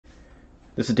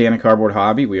This is Dan at Cardboard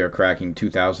Hobby. We are cracking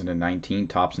 2019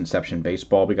 Topps Inception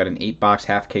Baseball. We got an 8-box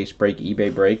half-case break,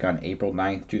 eBay break on April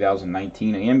 9th,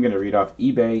 2019. I am going to read off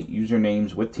eBay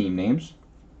usernames with team names.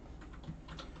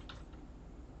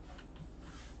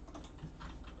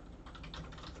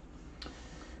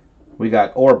 We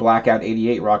got Or Blackout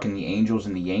 88 rocking the Angels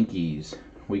and the Yankees.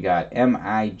 We got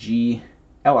MIGLIARA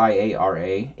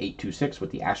 826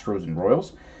 with the Astros and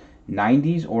Royals.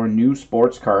 90s or new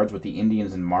sports cards with the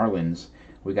Indians and Marlins.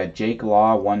 We got Jake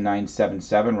Law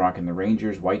 1977 rocking the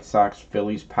Rangers, White Sox,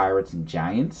 Phillies, Pirates, and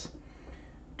Giants.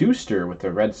 Deuster with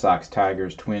the Red Sox,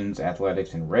 Tigers, Twins,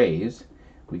 Athletics, and Rays.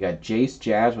 We got Jace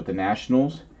Jazz with the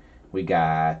Nationals. We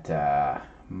got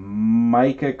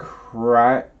Micah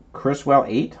Criswell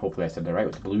 8, hopefully I said that right,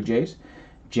 with the Blue Jays.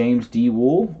 James D.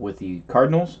 Wool with the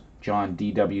Cardinals. John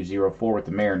DW04 with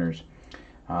the Mariners.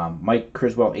 Mike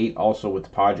Criswell 8 also with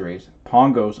the Padres.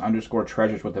 Pongos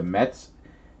 _Treasures with the Mets.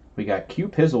 We got Q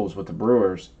Pizzles with the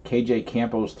Brewers. KJ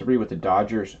Campos 3 with the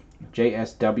Dodgers.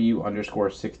 JSW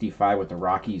 _65 with the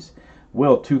Rockies.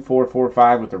 Will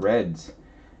 2445 with the Reds.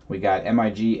 We got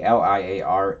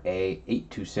MIGLIARA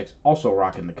 826 also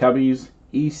rocking the Cubbies.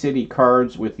 E-City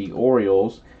Cards with the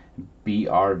Orioles.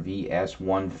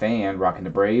 BRVS1 Fan rocking the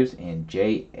Braves, and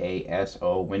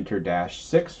JASO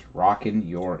Winter-6 rocking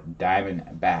your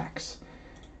Diamondbacks.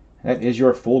 That is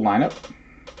your full lineup.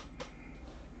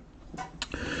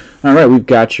 All right, we've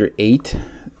got your 8,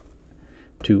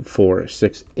 2, 4,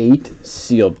 6, 8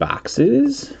 sealed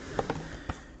boxes.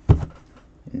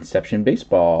 Inception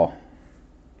Baseball.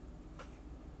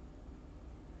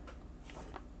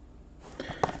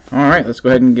 All right, let's go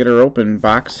ahead and get her open.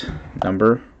 Box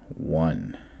number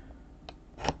 1.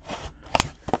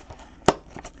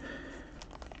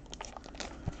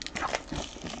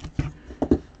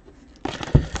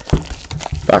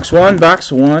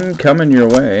 Box one coming your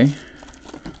way.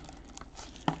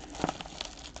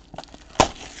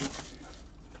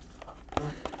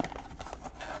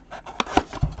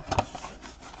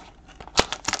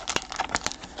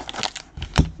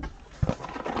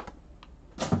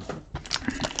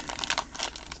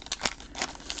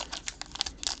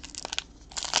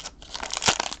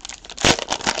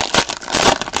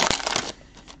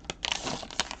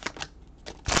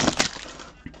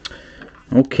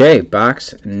 Okay,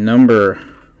 box number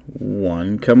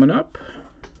 1 coming up.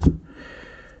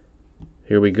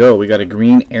 Here we go. We got a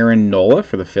green Aaron Nola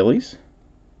for the Phillies.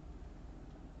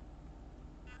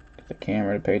 Get the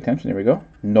camera to pay attention. There we go.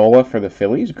 Nola for the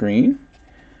Phillies, green.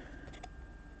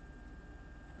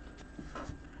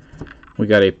 We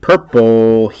got a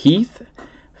purple Heath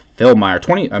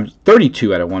Philmeyer,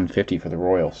 32 out of 150 for the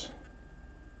Royals.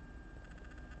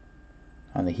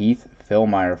 On the Heath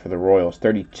Philmeyer for the Royals.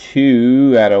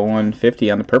 32 out of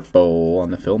 150 on the purple on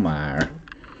the Philmeyer.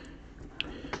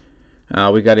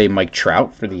 We got a Mike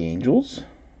Trout for the Angels.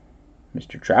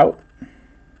 Mr. Trout.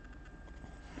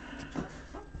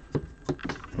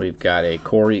 We've got a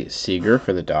Corey Seager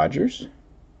for the Dodgers.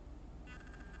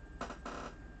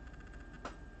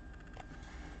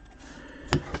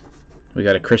 We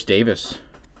got a Chris Davis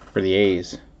for the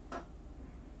A's.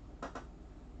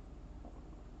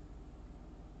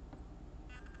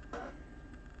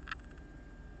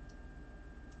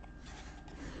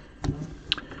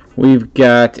 We've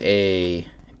got a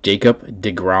Jacob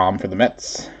deGrom for the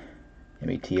Mets.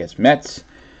 METS Mets.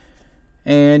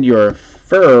 And your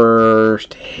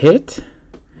first hit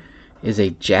is a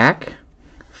Jack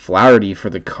Flaherty for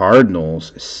the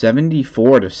Cardinals.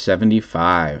 74 to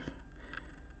 75.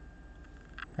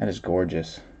 That is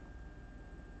gorgeous.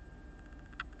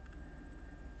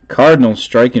 Cardinals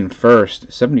striking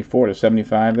first. 74 to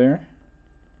 75 there.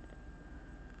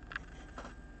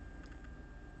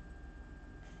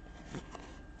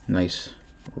 Nice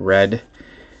red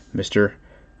Mr.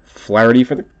 Flaherty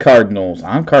for the Cardinals.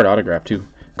 On card autograph too.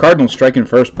 Cardinals striking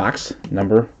first, box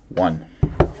number 1.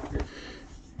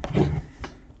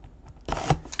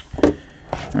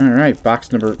 Alright,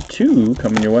 box number 2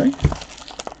 coming your way.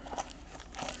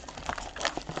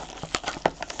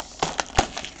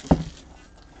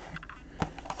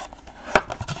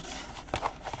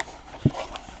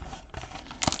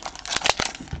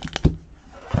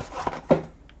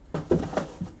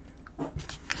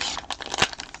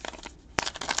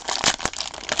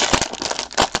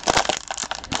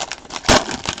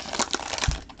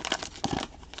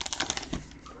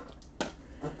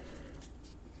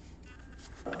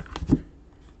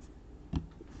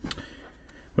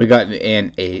 We got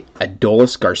a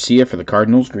Adolis Garcia for the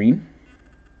Cardinals, green.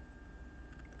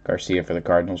 Garcia for the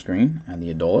Cardinals, green on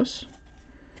the Adolis.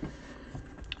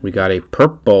 We got a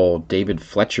purple David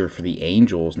Fletcher for the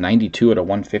Angels, 92 out of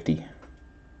 150.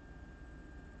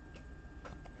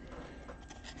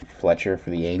 Fletcher for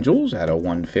the Angels out of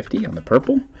 150 on the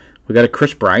purple. We got a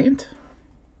Chris Bryant.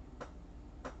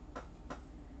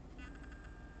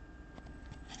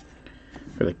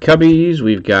 For the Cubbies,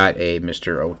 we've got a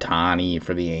Mr. Ohtani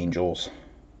for the Angels.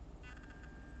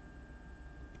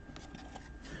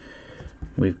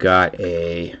 We've got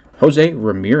a Jose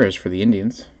Ramirez for the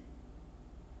Indians.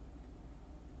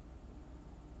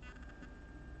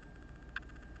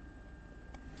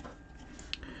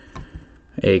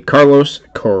 A Carlos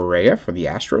Correa for the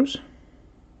Astros.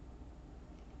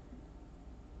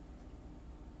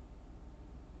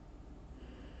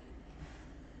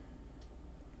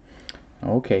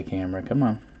 Okay, camera, come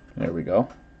on. There we go.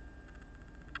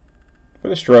 For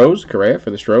the Stros, Correa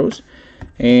for the Stros.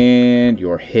 And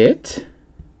your hit.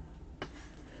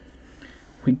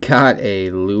 We got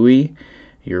a Luis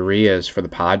Urias for the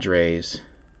Padres.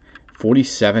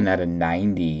 47 out of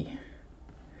 90.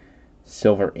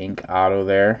 Silver ink auto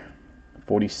there.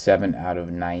 47 out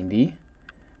of 90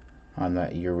 on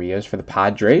the Urias for the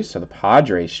Padres. So the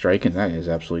Padres striking, that is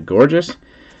absolutely gorgeous.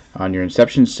 On your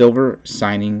Inception Silver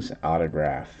Signings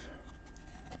autograph.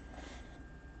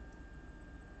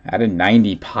 Out of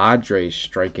 90, Padres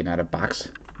striking out of box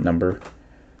number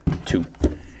 2.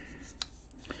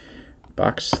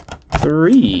 Box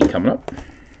 3 coming up.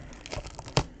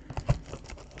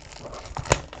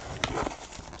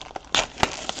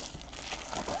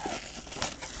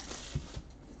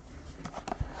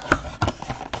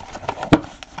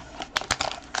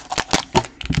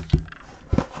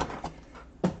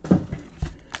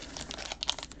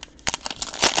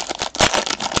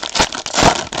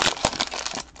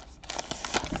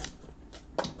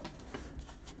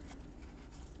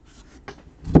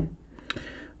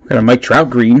 Got a Mike Trout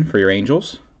green for your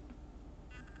Angels.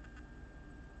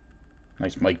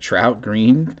 Nice Mike Trout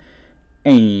green.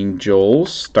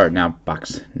 Angels starting out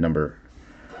box number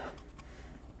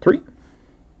 3.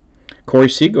 Corey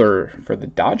Seager for the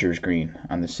Dodgers green.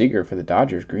 On the Seager for the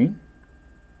Dodgers green.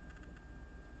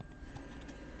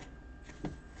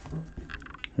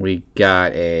 We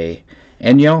got a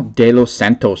Enyel De Los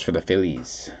Santos for the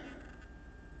Phillies.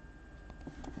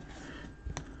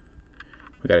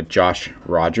 We got a Josh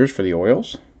Rogers for the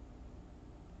Orioles.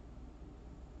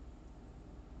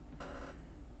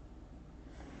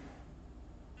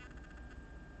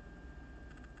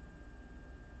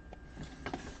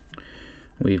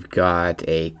 We've got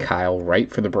a Kyle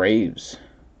Wright for the Braves.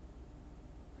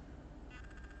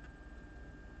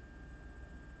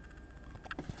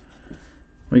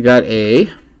 We got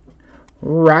a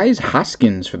Rhys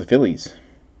Hoskins for the Phillies.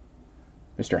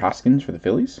 Mr. Hoskins for the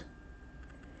Phillies.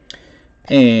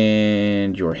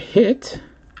 And your hit.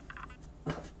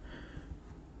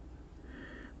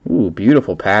 Ooh,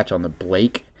 beautiful patch on the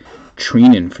Blake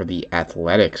Treinen for the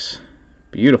Athletics.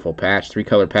 Beautiful patch,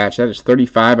 3-color patch. That is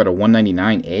 35 out of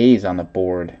 199 A's on the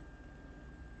board.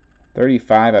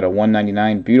 35 out of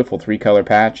 199. Beautiful 3-color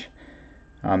patch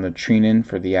on the Treinen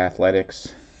for the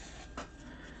Athletics.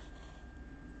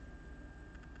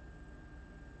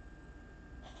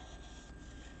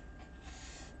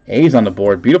 A's on the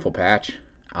board. Beautiful patch.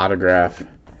 Autograph.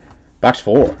 Box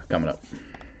 4 coming up.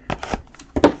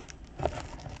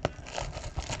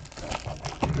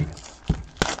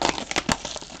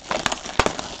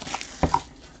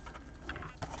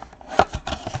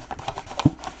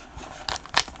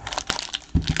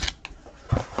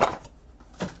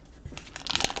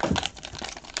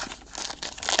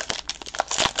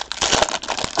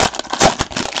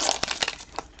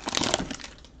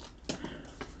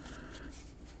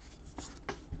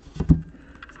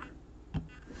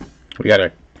 We got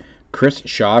a Chris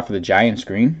Shaw for the Giants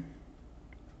green.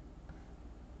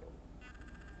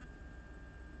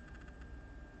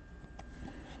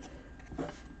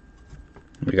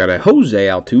 We got a Jose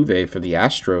Altuve for the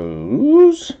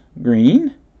Astros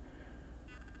green.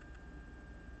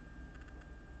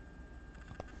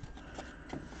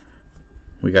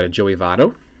 We got a Joey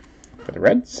Votto for the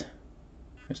Reds.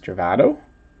 Mr. Votto.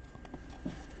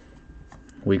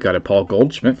 We got a Paul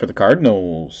Goldschmidt for the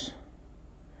Cardinals.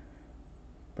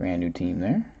 Brand new team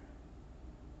there.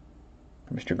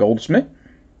 Mr. Goldschmidt.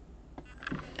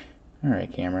 All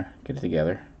right, camera, get it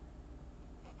together.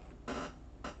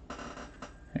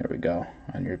 There we go.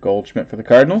 On your Goldschmidt for the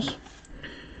Cardinals.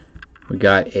 We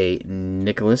got a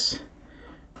Nicholas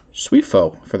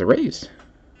Sweetfo for the Rays.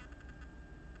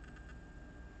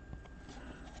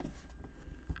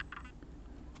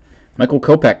 Michael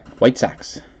Kopech, White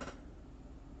Sox.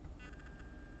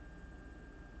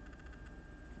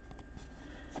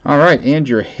 All right, and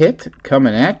your hit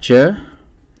coming at you.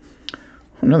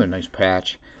 Another nice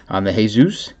patch on the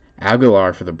Jesus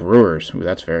Aguilar for the Brewers. Ooh,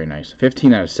 that's very nice.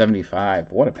 15 out of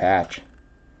 75. What a patch.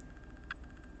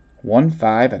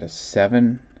 1/5 out of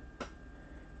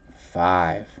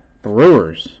 7/5.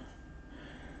 Brewers.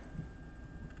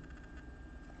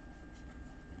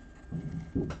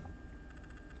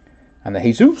 On the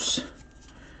Jesus.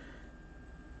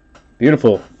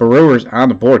 Beautiful. Brewers on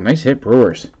the board. Nice hit,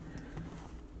 Brewers.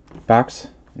 Box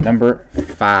number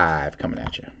 5 coming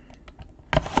at you.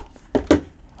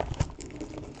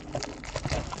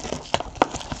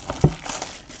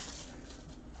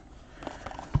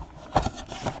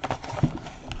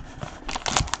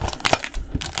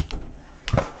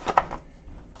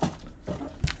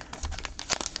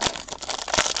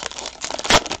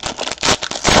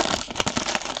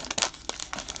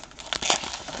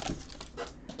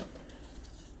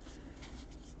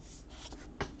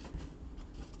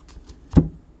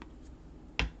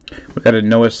 We got a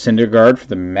Noah Syndergaard for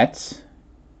the Mets.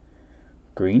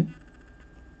 Green.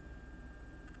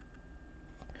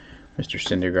 Mr.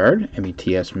 Syndergaard,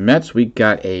 METS Mets. We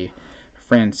got a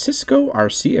Francisco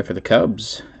Arcia for the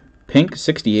Cubs. Pink,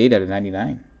 68 out of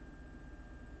 99.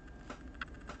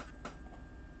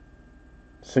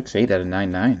 68 out of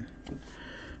 99.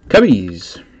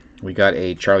 Cubbies. We got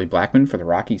a Charlie Blackmon for the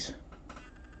Rockies.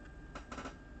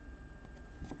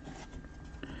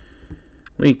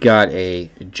 We got a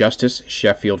Justice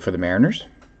Sheffield for the Mariners.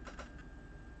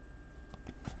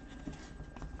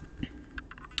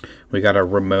 We got a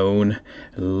Ramon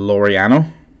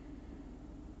Laureano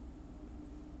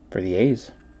for the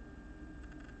A's.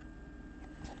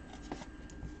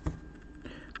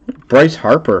 Bryce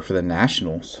Harper for the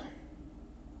Nationals.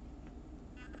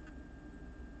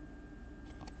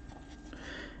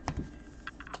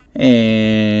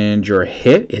 And your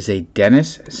hit is a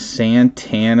Dennis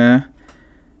Santana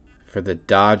for the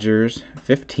Dodgers,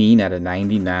 15 out of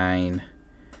 99.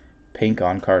 Pink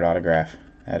on-card autograph.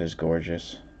 That is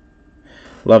gorgeous.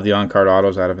 Love the on-card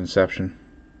autos out of Inception.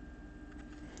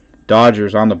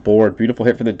 Dodgers on the board. Beautiful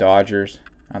hit for the Dodgers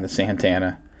on the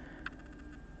Santana.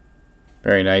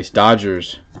 Very nice.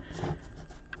 Dodgers.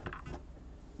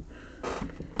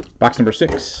 Box number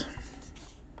 6.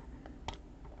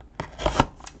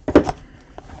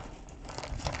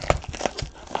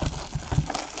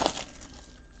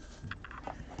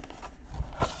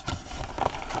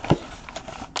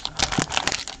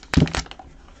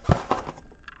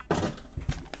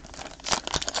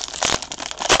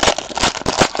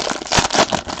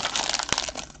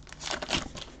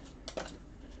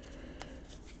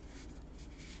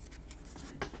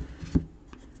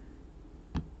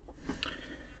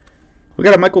 We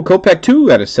got a Michael Kopech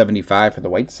 2 out of 75 for the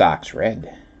White Sox,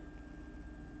 red.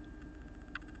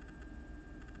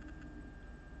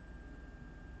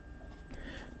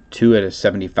 Two out of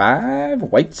 75,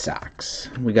 White Sox.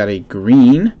 We got a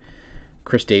green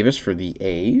Chris Davis for the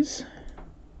A's.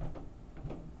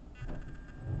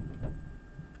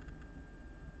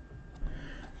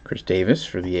 Chris Davis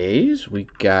for the A's. We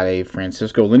got a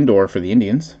Francisco Lindor for the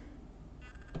Indians.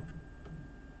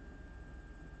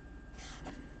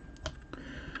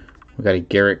 We got a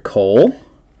Garrett Cole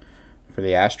for the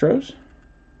Astros.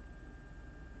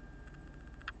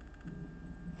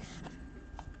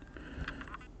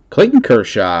 Clayton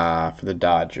Kershaw for the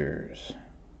Dodgers.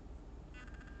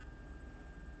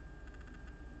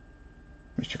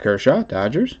 Mr. Kershaw,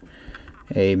 Dodgers.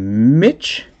 A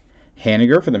Mitch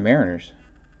Haniger for the Mariners.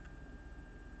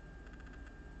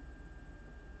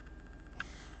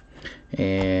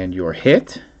 And your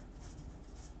hit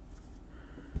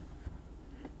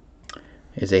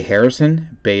is a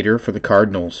Harrison Bader for the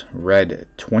Cardinals. Red,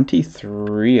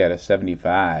 23 out of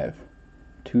 75.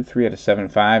 23 out of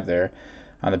 75 there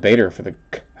on the Bader for the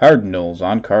Cardinals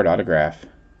on-card autograph.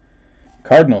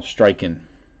 Cardinals striking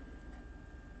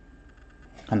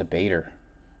on the Bader.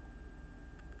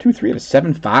 2-3 out of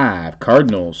 75.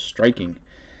 Cardinals striking.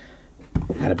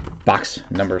 Out of box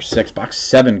number 6. Box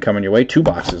 7 coming your way. 2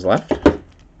 boxes left.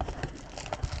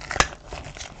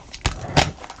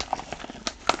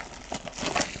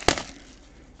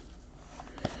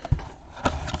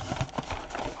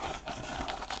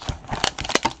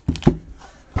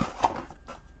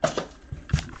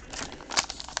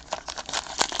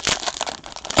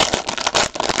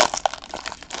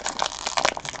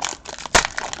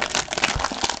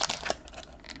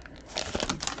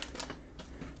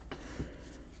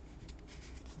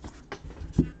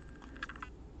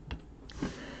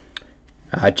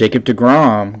 Jacob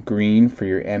deGrom, green for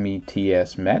your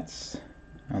METS Mets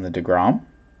on the deGrom.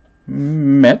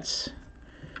 Mets.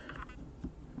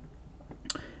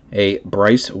 A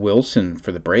Bryce Wilson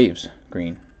for the Braves,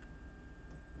 green.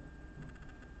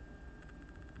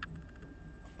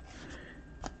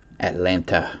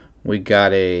 Atlanta. We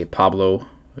got a Pablo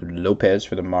Lopez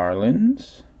for the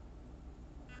Marlins.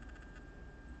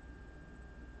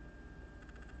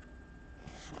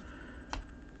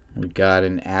 We got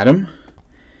an Adam.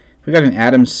 We got an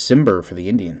Adam Simber for the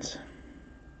Indians.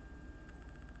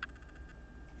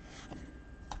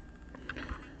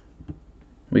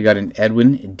 We got an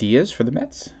Edwin Diaz for the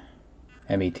Mets.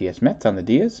 METS Mets on the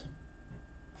Diaz.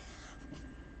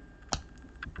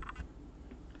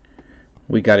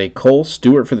 We got a Cole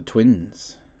Stewart for the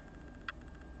Twins.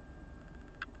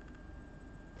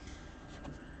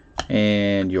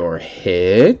 And your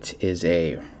hit is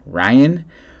a Ryan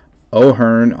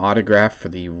O'Hearn autograph for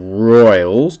the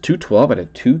Royals. 212 out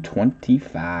of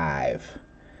 225.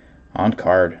 On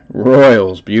card.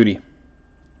 Royals, beauty.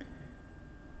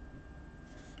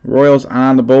 Royals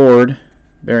on the board.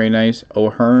 Very nice.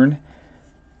 O'Hearn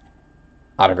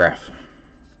autograph.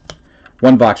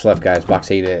 One box left, guys.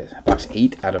 Box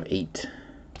 8 out of 8.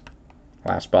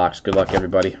 Last box. Good luck,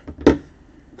 everybody.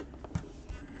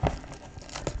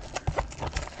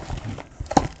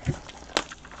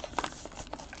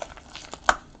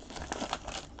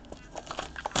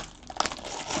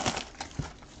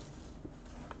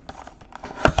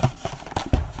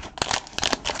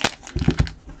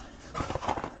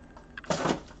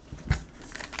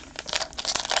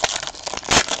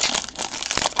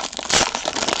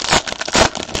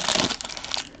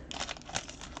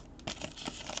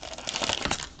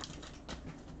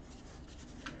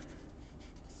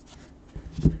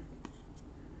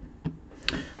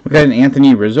 We got an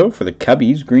Anthony Rizzo for the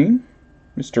Cubbies, green.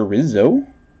 Mr. Rizzo.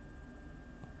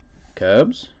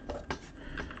 Cubs.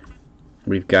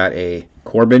 We've got a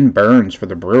Corbin Burns for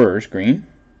the Brewers, green.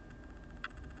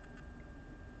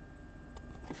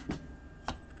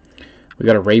 We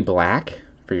got a Ray Black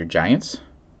for your Giants.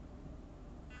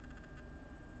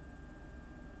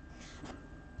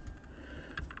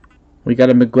 We got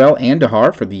a Miguel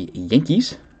Andujar for the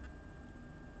Yankees.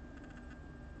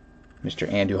 Mr.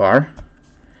 Andujar.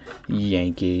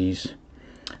 Yankees.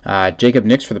 Jacob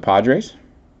Nix for the Padres.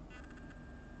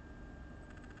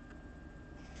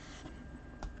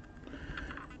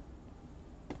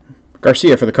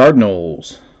 Garcia for the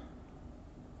Cardinals.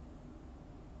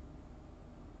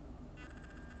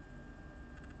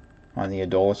 On the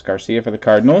Adolis, Garcia for the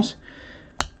Cardinals.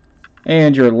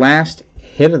 And your last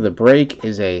hit of the break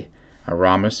is a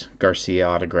Ramos Garcia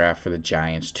autograph for the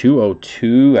Giants.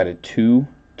 202 out of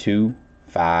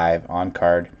 225 on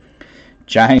card.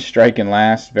 Giants striking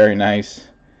last. Very nice.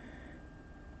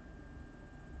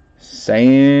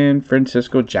 San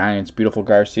Francisco Giants. Beautiful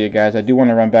Garcia, guys. I do want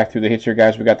to run back through the hits here,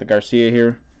 guys. We got the Garcia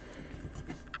here.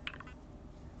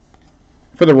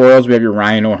 For the Royals, we have your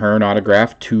Ryan O'Hearn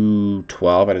autograph.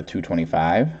 212 out of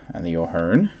 225 on the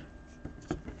O'Hearn.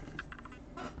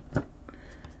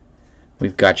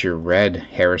 We've got your red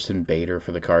Harrison Bader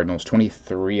for the Cardinals.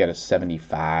 23 out of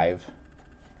 75.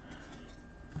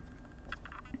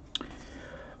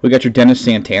 We got your Dennis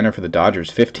Santana for the Dodgers,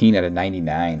 15 out of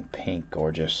 99. Pink,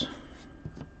 gorgeous.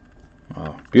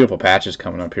 Oh, beautiful patches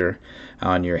coming up here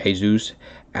on your Jesus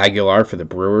Aguilar for the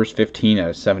Brewers, 15 out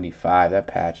of 75. That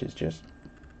patch is just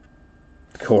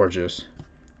gorgeous.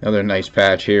 Another nice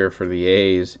patch here for the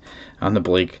A's on the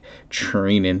Blake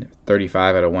Treinen,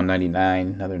 35 out of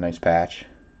 199. Another nice patch.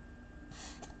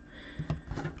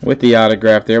 With the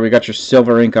autograph there, we got your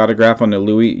silver ink autograph on the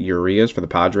Louis Urias for the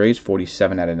Padres,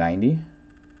 47 out of 90.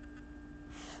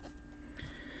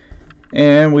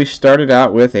 And we started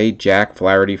out with a Jack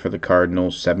Flaherty for the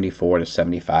Cardinals, 74 to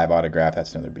 75 autograph.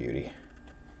 That's another beauty.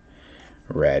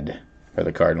 Red for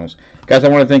the Cardinals. Guys, I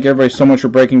want to thank everybody so much for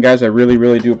breaking, guys. I really,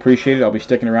 really do appreciate it. I'll be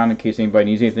sticking around in case anybody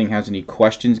needs anything, has any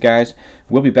questions, guys.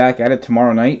 We'll be back at it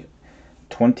tomorrow night.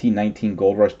 2019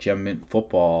 Gold Rush Gem Mint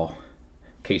Football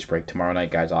case break tomorrow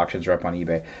night, guys. Auctions are up on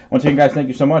eBay. Once again, guys, thank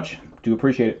you so much. Do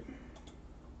appreciate it.